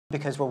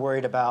because we're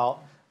worried about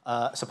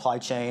supply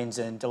chains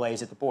and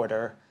delays at the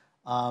border.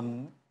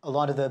 A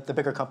lot of the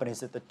bigger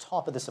companies at the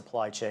top of the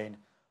supply chain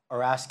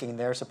are asking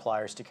their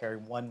suppliers to carry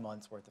 1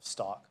 month's worth of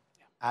stock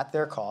at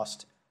their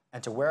cost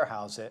and to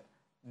warehouse it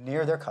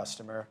near their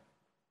customer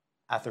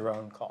at their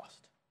own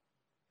cost.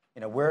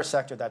 You know, we're a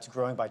sector that's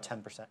growing by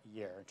 10% a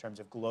year in terms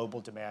of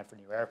global demand for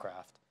new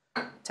aircraft.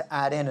 To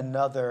add in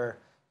another,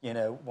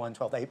 1,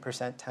 12,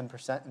 8%,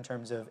 10% in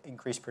terms of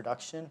increased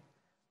production,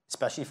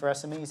 especially for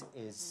SMEs,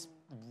 is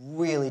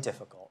really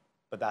difficult,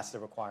 but that's the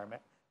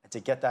requirement. And to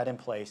get that in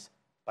place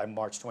by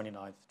March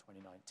 29th,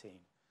 2019.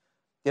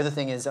 The other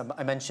thing is,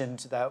 I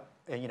mentioned that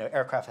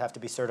aircraft have to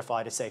be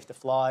certified as safe to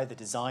fly, the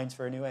designs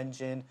for a new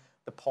engine,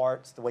 the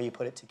parts, the way you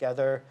put it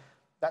together.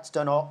 That's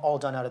done all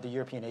done out of the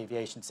European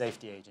Aviation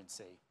Safety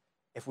Agency.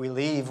 If we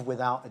leave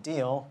without a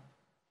deal,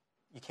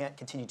 you can't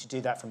continue to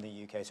do that from the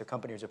UK. So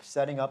companies are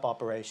setting up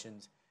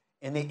operations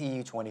in the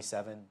EU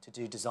 27 to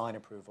do design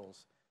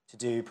approvals, to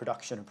do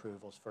production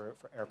approvals for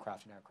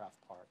aircraft and aircraft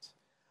parts.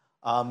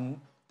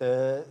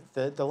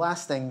 The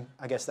last thing,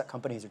 I guess, that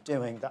companies are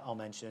doing that I'll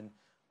mention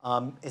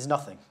is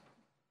nothing,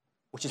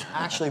 which is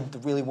actually the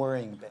really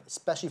worrying bit,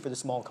 especially for the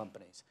small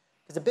companies.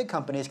 Because the big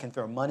companies can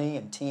throw money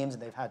and teams,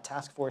 and they've had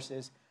task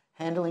forces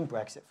handling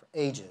Brexit for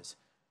ages.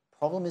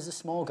 Problem is the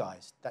small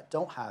guys that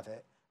don't have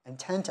it and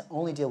tend to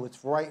only deal with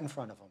what's right in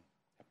front of them.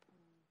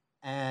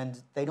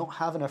 And they don't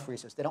have enough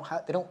resources. They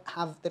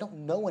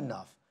don't know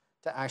enough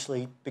to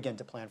actually begin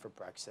to plan for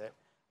Brexit.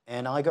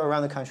 And I go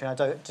around the country and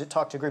I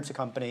talk to groups of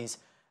companies,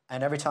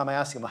 and every time I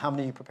ask them, well, how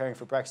many are you preparing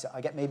for Brexit?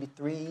 I get maybe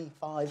 3,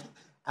 5,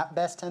 at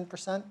best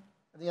 10%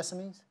 of the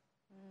SMEs.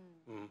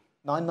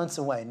 9 months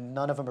away,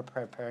 none of them are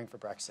preparing for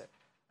Brexit.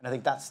 And I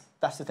think that's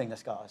the thing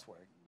that's got us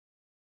worried.